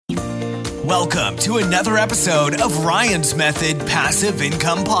Welcome to another episode of Ryan's Method Passive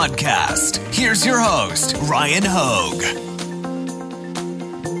Income Podcast. Here's your host, Ryan Hogue.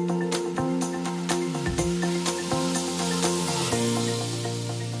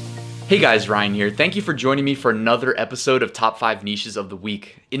 Hey guys, Ryan here. Thank you for joining me for another episode of Top 5 Niches of the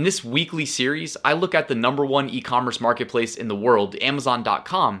Week. In this weekly series, I look at the number one e-commerce marketplace in the world,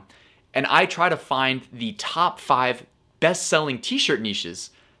 Amazon.com, and I try to find the top 5 best-selling t-shirt niches.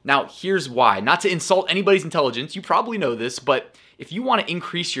 Now, here's why. Not to insult anybody's intelligence, you probably know this, but if you want to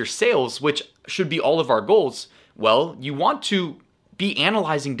increase your sales, which should be all of our goals, well, you want to be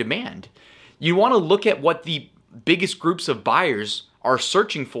analyzing demand. You want to look at what the biggest groups of buyers are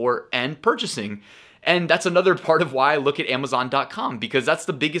searching for and purchasing. And that's another part of why I look at Amazon.com, because that's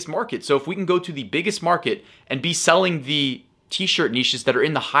the biggest market. So if we can go to the biggest market and be selling the t-shirt niches that are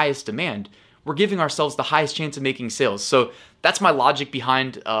in the highest demand, we're giving ourselves the highest chance of making sales. So that's my logic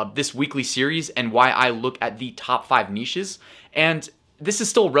behind this weekly series and why I look at the top 5 niches. And this is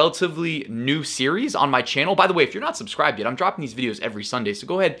still a relatively new series on my channel. By the way, if you're not subscribed yet, I'm dropping these videos every Sunday. So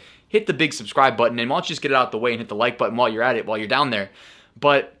go ahead, hit the big subscribe button, and why don't you just get it out of the way and hit the like button while you're at it, while you're down there.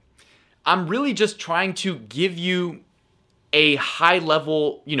 But I'm really just trying to give you a high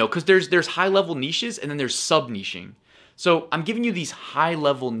level, because there's high level niches and then there's sub niching. So I'm giving you these high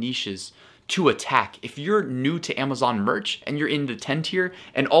level niches to attack. If you're new to Amazon merch and you're in the 10 tier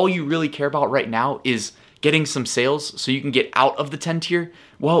and all you really care about right now is getting some sales so you can get out of the 10 tier,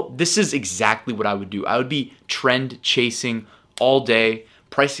 well, this is exactly what I would do. I would be trend chasing all day,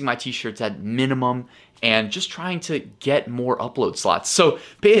 pricing my t-shirts at minimum, and just trying to get more upload slots. So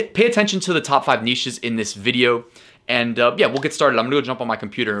pay attention to the top 5 niches in this video. And we'll get started. I'm gonna go jump on my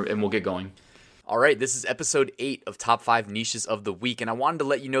computer and we'll get going. All right, this is episode 8 of Top 5 Niches of the Week, and I wanted to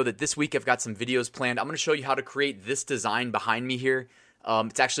let you know that this week I've got some videos planned. I'm going to show you how to create this design behind me here.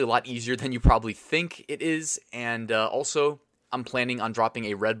 It's actually a lot easier than you probably think it is, and also I'm planning on dropping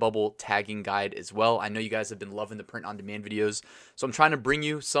a Redbubble tagging guide as well. I know you guys have been loving the print-on-demand videos, so I'm trying to bring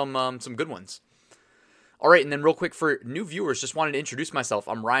you some good ones. All right, and then real quick for new viewers, just wanted to introduce myself.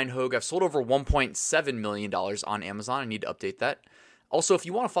 I'm Ryan Hogue. I've sold over $1.7 million on Amazon. I need to update that. Also, if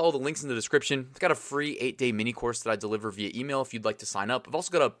you want to follow the links in the description, I've got a free 8-day mini course that I deliver via email if you'd like to sign up. I've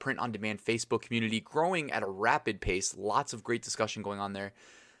also got a print-on-demand Facebook community growing at a rapid pace. Lots of great discussion going on there.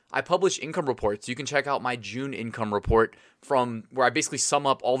 I publish income reports. You can check out my June income report from where I basically sum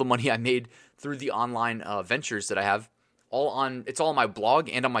up all the money I made through the online ventures that I have. It's all on my blog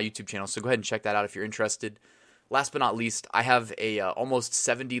and on my YouTube channel, so go ahead and check that out if you're interested. Last but not least, I have a almost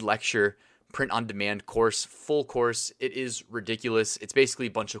 70 lecture print-on-demand course, full course. It is ridiculous. It's basically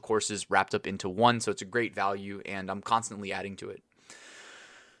a bunch of courses wrapped up into one, so it's a great value, and I'm constantly adding to it.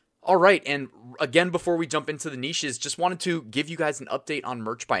 All right, and again, before we jump into the niches, just wanted to give you guys an update on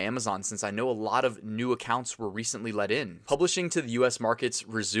Merch by Amazon, since I know a lot of new accounts were recently let in. Publishing to the US markets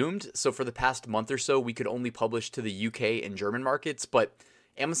resumed, so for the past month or so, we could only publish to the UK and German markets, but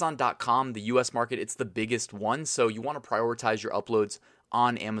Amazon.com, the US market, it's the biggest one, so you want to prioritize your uploads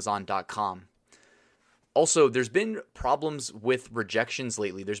on Amazon.com. Also, there's been problems with rejections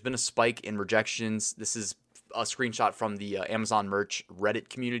lately. There's been a spike in rejections. This is a screenshot from the Amazon merch Reddit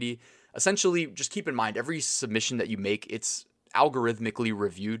community. Essentially, just keep in mind, every submission that you make, it's algorithmically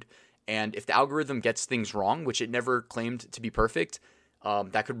reviewed. And if the algorithm gets things wrong, which it never claimed to be perfect,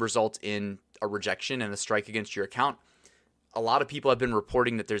 that could result in a rejection and a strike against your account. A lot of people have been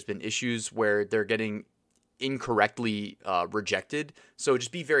reporting that there's been issues where they're getting incorrectly rejected. So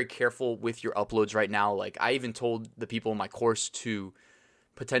just be very careful with your uploads right now. Like, I even told the people in my course to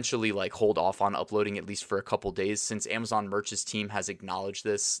potentially hold off on uploading at least for a couple days, since Amazon Merch's team has acknowledged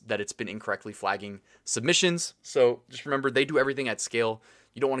that it's been incorrectly flagging submissions. So just remember, they do everything at scale.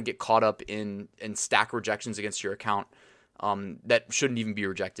 You don't want to get caught up in stack rejections against your account that shouldn't even be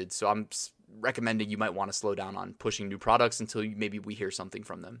rejected. So I'm recommending you might want to slow down on pushing new products until maybe we hear something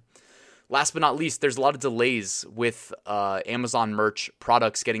from them. Last but not least, there's a lot of delays with Amazon merch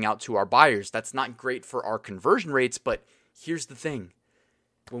products getting out to our buyers. That's not great for our conversion rates, but here's the thing.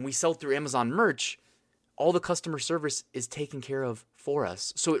 When we sell through Amazon merch, all the customer service is taken care of for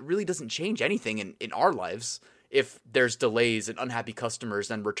us. So it really doesn't change anything in our lives if there's delays and unhappy customers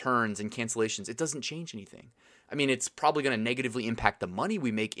and returns and cancellations. It doesn't change anything. I mean, it's probably going to negatively impact the money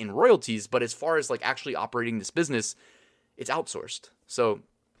we make in royalties, but as far as actually operating this business, it's outsourced. So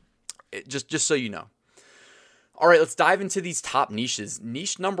just so you know. All right, let's dive into these top niches.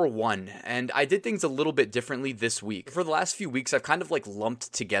 Niche number 1, and I did things a little bit differently this week. For the last few weeks, I've kind of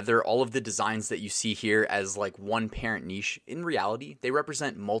lumped together all of the designs that you see here as one parent niche. In reality, they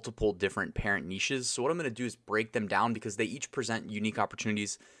represent multiple different parent niches. So what I'm going to do is break them down because they each present unique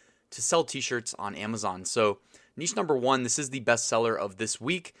opportunities to sell t-shirts on Amazon. So niche number 1, this is the bestseller of this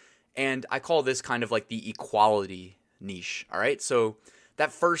week, and I call this kind of like the equality niche. All right, so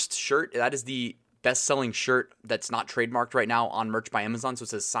that first shirt, that is the best-selling shirt that's not trademarked right now on Merch by Amazon. So it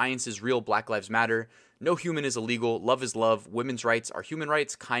says, "Science is real, Black Lives Matter, no human is illegal, love is love, women's rights are human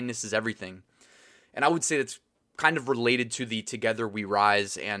rights, kindness is everything." And I would say that's kind of related to the "Together We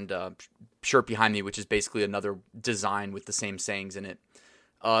Rise" and shirt behind me, which is basically another design with the same sayings in it.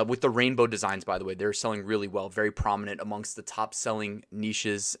 With the rainbow designs, by the way, they're selling really well, very prominent amongst the top-selling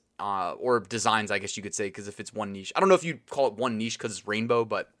niches, or designs, I guess you could say, because if it's one niche. I don't know if you'd call it one niche because it's rainbow,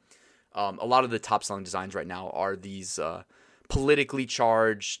 but a lot of the top-selling designs right now are these politically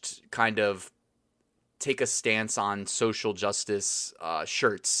charged, kind of take a stance on social justice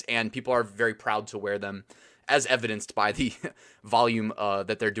shirts, and people are very proud to wear them, as evidenced by the volume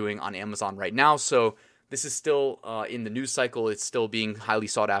that they're doing on Amazon right now. So this is still in the news cycle. It's still being highly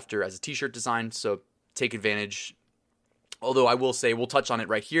sought after as a t-shirt design, so take advantage. Although I will say, we'll touch on it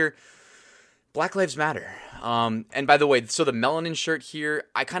right here, Black Lives Matter. And by the way, so the melanin shirt here,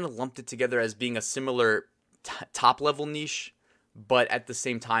 I kind of lumped it together as being a similar top-level niche, but at the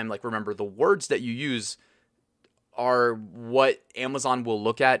same time, like, remember, the words that you use are what Amazon will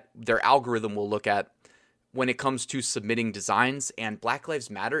look at, their algorithm will look at when it comes to submitting designs. And Black Lives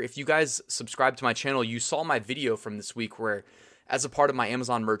Matter, if you guys subscribe to my channel, you saw my video from this week where, as a part of my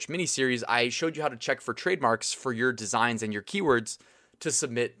Amazon merch mini-series, I showed you how to check for trademarks for your designs and your keywords to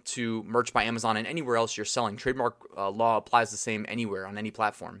submit to Merch by Amazon and anywhere else you're selling. Trademark law applies the same anywhere on any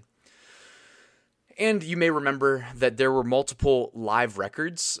platform. And you may remember that there were multiple live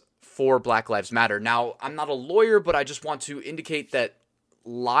records for Black Lives Matter. Now, I'm not a lawyer, but I just want to indicate that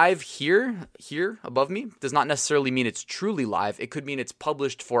live here above me does not necessarily mean it's truly live. It could mean it's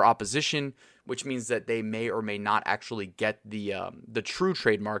published for opposition, which means that they may or may not actually get the true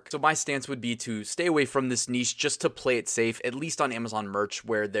trademark. So my stance would be to stay away from this niche, just to play it safe, at least on Amazon Merch,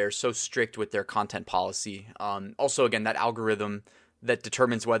 where they're so strict with their content policy. Also, again, that algorithm that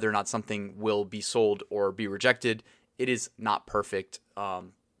determines whether or not something will be sold or be rejected, it is not perfect.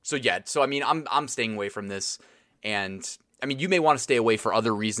 So I mean, I'm staying away from this, and I mean, you may want to stay away for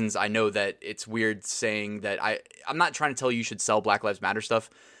other reasons. I know that it's weird saying that I'm not trying to tell you should sell Black Lives Matter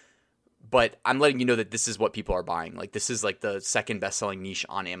stuff, but I'm letting you know that this is what people are buying. Like, this is like the second best-selling niche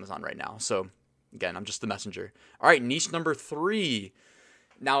on Amazon right now. So again, I'm just the messenger. All right, niche number 3.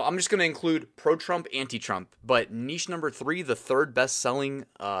 Now, I'm just going to include pro-Trump, anti-Trump, but niche number 3, the third best-selling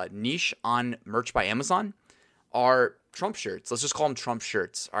niche on Merch by Amazon, are Trump shirts. Let's just call them Trump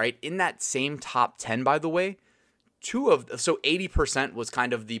shirts. All right, in that same top 10, by the way, 80% was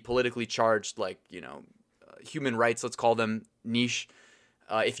kind of the politically charged, like, human rights, let's call them, niche,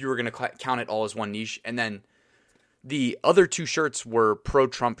 if you were going to count it all as one niche. And then the other 2 shirts were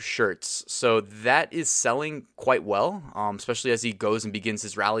pro-Trump shirts. So that is selling quite well, especially as he goes and begins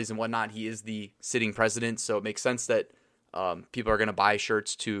his rallies and whatnot. He is the sitting president, so it makes sense that people are going to buy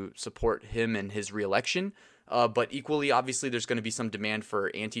shirts to support him and his reelection. But equally, obviously, there's going to be some demand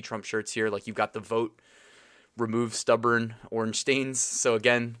for anti-Trump shirts here. Like, you've got the vote, remove stubborn orange stains. So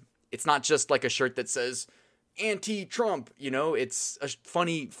again, it's not just like a shirt that says anti-Trump, it's a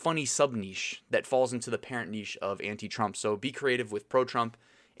funny sub-niche that falls into the parent niche of anti-Trump. So be creative with pro-Trump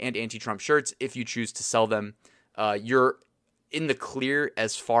and anti-Trump shirts if you choose to sell them. You're in the clear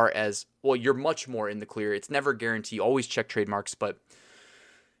as far as, well, you're much more in the clear. It's never guaranteed. Always check trademarks, but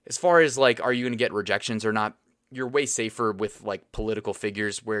as far as like, are you going to get rejections or not, you're way safer with like political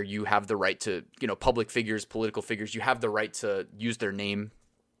figures where you have the right to, public figures, political figures, you have the right to use their name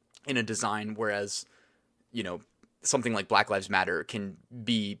in a design, whereas, something like Black Lives Matter can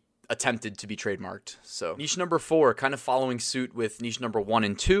be attempted to be trademarked. So niche number 4, kind of following suit with niche number 1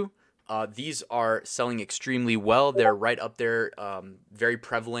 and 2. These are selling extremely well. They're right up there, very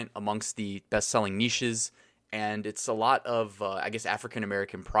prevalent amongst the best-selling niches. And it's a lot of,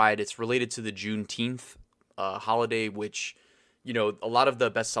 African-American pride. It's related to the Juneteenth holiday, which, a lot of the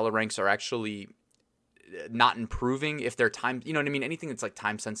bestseller ranks are actually not improving if they're time, anything that's like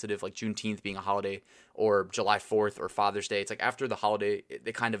time sensitive, like Juneteenth being a holiday, or July 4th or Father's Day. It's like after the holiday,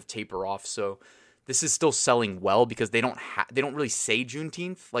 they kind of taper off. So this is still selling well because they don't really say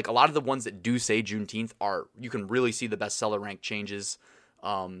Juneteenth. Like, a lot of the ones that do say Juneteenth you can really see the bestseller rank changes.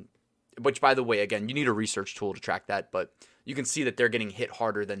 Which, by the way, again, you need a research tool to track that, but you can see that they're getting hit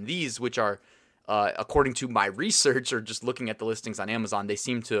harder than these, which are, according to my research or just looking at the listings on Amazon, they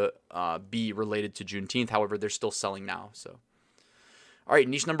seem to be related to Juneteenth. However, they're still selling now. So, all right,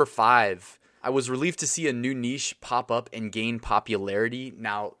 niche number 5. I was relieved to see a new niche pop up and gain popularity.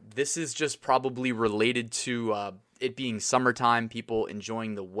 Now, this is just probably related to it being summertime, people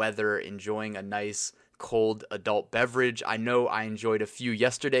enjoying the weather, enjoying a nice cold adult beverage. I know I enjoyed a few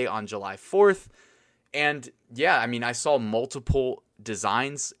yesterday on July 4th. And yeah, I mean, I saw multiple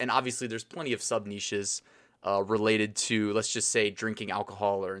designs, and obviously there's plenty of sub niches related to, let's just say, drinking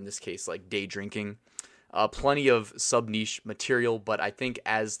alcohol, or in this case, like day drinking. Plenty of sub niche material, but I think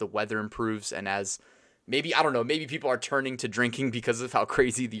as the weather improves and as maybe, I don't know, maybe people are turning to drinking because of how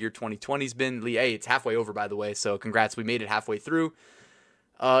crazy the year 2020's been. Hey, it's halfway over, by the way, so congrats, we made it halfway through.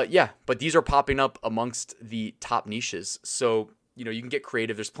 Yeah, but these are popping up amongst the top niches. So, you know, you can get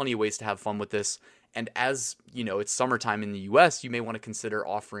creative. There's plenty of ways to have fun with this. And as, you know, it's summertime in the US, you may want to consider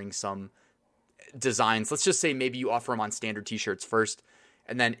offering some designs. Let's just say maybe you offer them on standard t-shirts first.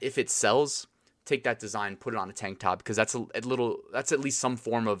 And then if it sells, take that design, put it on a tank top, because that's that's at least some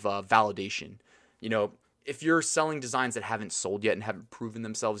form of validation. You know, if you're selling designs that haven't sold yet and haven't proven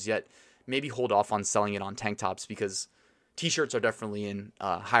themselves yet, maybe hold off on selling it on tank tops, because t-shirts are definitely in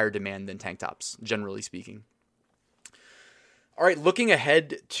higher demand than tank tops, generally speaking. All right, looking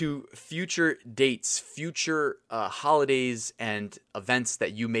ahead to future dates, future holidays and events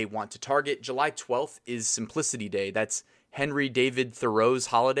that you may want to target. July 12th is Simplicity Day. That's Henry David Thoreau's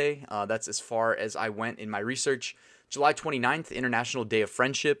holiday. That's as far as I went in my research. July 29th, International Day of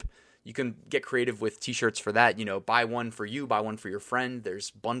Friendship. You can get creative with t-shirts for that. You know, buy one for you, buy one for your friend. There's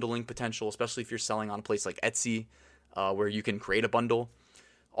bundling potential, especially if you're selling on a place like Etsy, where you can create a bundle.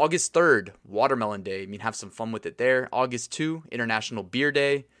 August 3rd, Watermelon Day. I mean, have some fun with it there. August 2, International Beer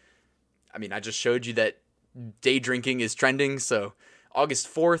Day. I mean, I just showed you that day drinking is trending. So August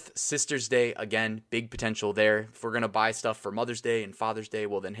 4th, Sister's Day. Again, big potential there. If we're going to buy stuff for Mother's Day and Father's Day,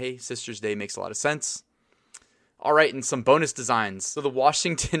 well then, hey, Sister's Day makes a lot of sense. All right, and some bonus designs. So the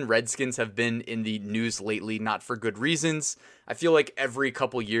Washington Redskins have been in the news lately, not for good reasons. I feel like every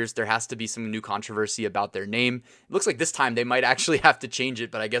couple years there has to be some new controversy about their name. It looks like this time they might actually have to change it,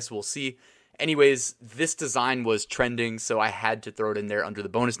 but I guess we'll see. Anyways, this design was trending, so I had to throw it in there under the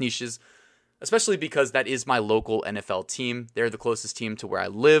bonus niches, especially because that is my local NFL team. They're the closest team to where I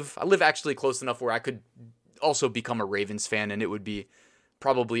live. I live actually close enough where I could also become a Ravens fan, and it would be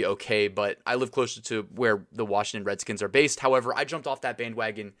probably okay, but I live closer to where the Washington Redskins are based. However, I jumped off that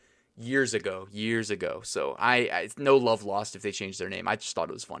bandwagon years ago. So I no love lost if they changed their name. I just thought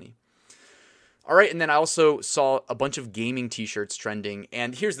it was funny. All right, and then I also saw a bunch of gaming t-shirts trending.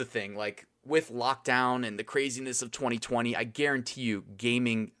 And here's the thing, like with lockdown and the craziness of 2020, I guarantee you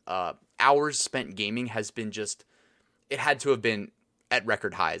gaming, hours spent gaming has been it had to have been at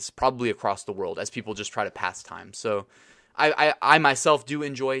record highs, probably across the world, as people just try to pass time. So I myself do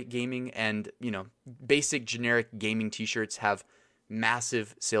enjoy gaming, and, you know, basic generic gaming t-shirts have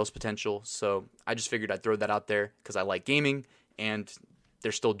massive sales potential. So I just figured I'd throw that out there because I like gaming and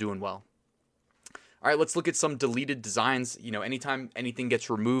they're still doing well. All right, let's look at some deleted designs. You know, anytime anything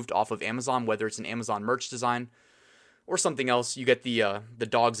gets removed off of Amazon, whether it's an Amazon merch design or something else, you get the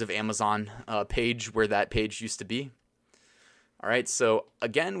Dogs of Amazon page where that page used to be. All right, so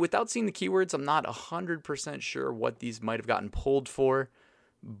again, without seeing the keywords, I'm not 100% sure what these might have gotten pulled for,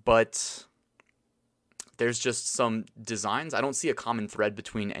 but there's just some designs. I don't see a common thread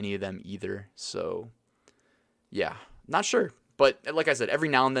between any of them either, so yeah, not sure. But like I said, every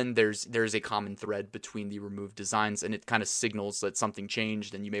now and then there's a common thread between the removed designs, and it kind of signals that something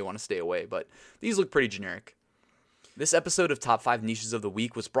changed and you may want to stay away, but these look pretty generic. This episode of Top 5 Niches of the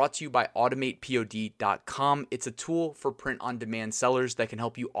Week was brought to you by AutomatePOD.com. It's a tool for print-on-demand sellers that can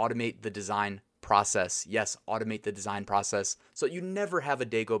help you automate the design process. Yes, automate the design process so you never have a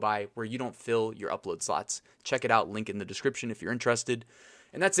day go by where you don't fill your upload slots. Check it out, link in the description if you're interested.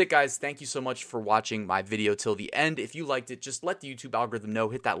 And that's it, guys. Thank you so much for watching my video till the end. If you liked it, just let the YouTube algorithm know.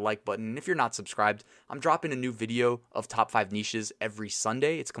 Hit that like button. And if you're not subscribed, I'm dropping a new video of Top 5 Niches every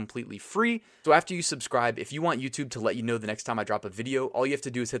Sunday. It's completely free. So after you subscribe, if you want YouTube to let you know the next time I drop a video, all you have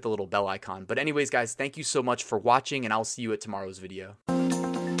to do is hit the little bell icon. But anyways, guys, thank you so much for watching, and I'll see you at tomorrow's video.